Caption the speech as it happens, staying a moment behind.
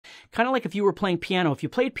Kind of like if you were playing piano. If you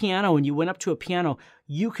played piano and you went up to a piano,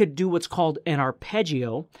 you could do what's called an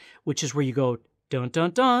arpeggio, which is where you go dun,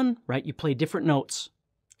 dun, dun, right? You play different notes,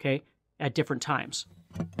 okay, at different times.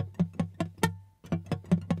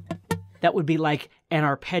 That would be like an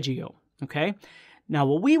arpeggio, okay? Now,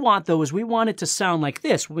 what we want, though, is we want it to sound like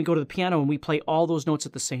this. When we go to the piano and we play all those notes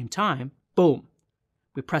at the same time, boom.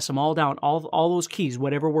 We press them all down, all those keys,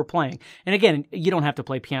 whatever we're playing. And again, you don't have to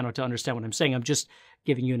play piano to understand what I'm saying. I'm just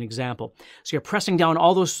giving you an example. So you're pressing down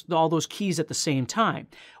all those keys at the same time.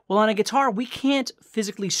 Well, on a guitar, we can't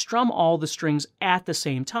physically strum all the strings at the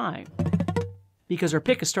same time because our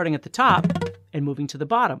pick is starting at the top and moving to the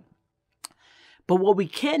bottom. But what we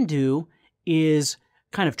can do is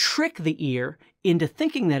kind of trick the ear into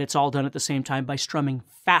thinking that it's all done at the same time by strumming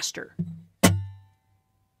faster.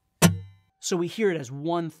 So we hear it as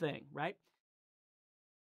one thing, right?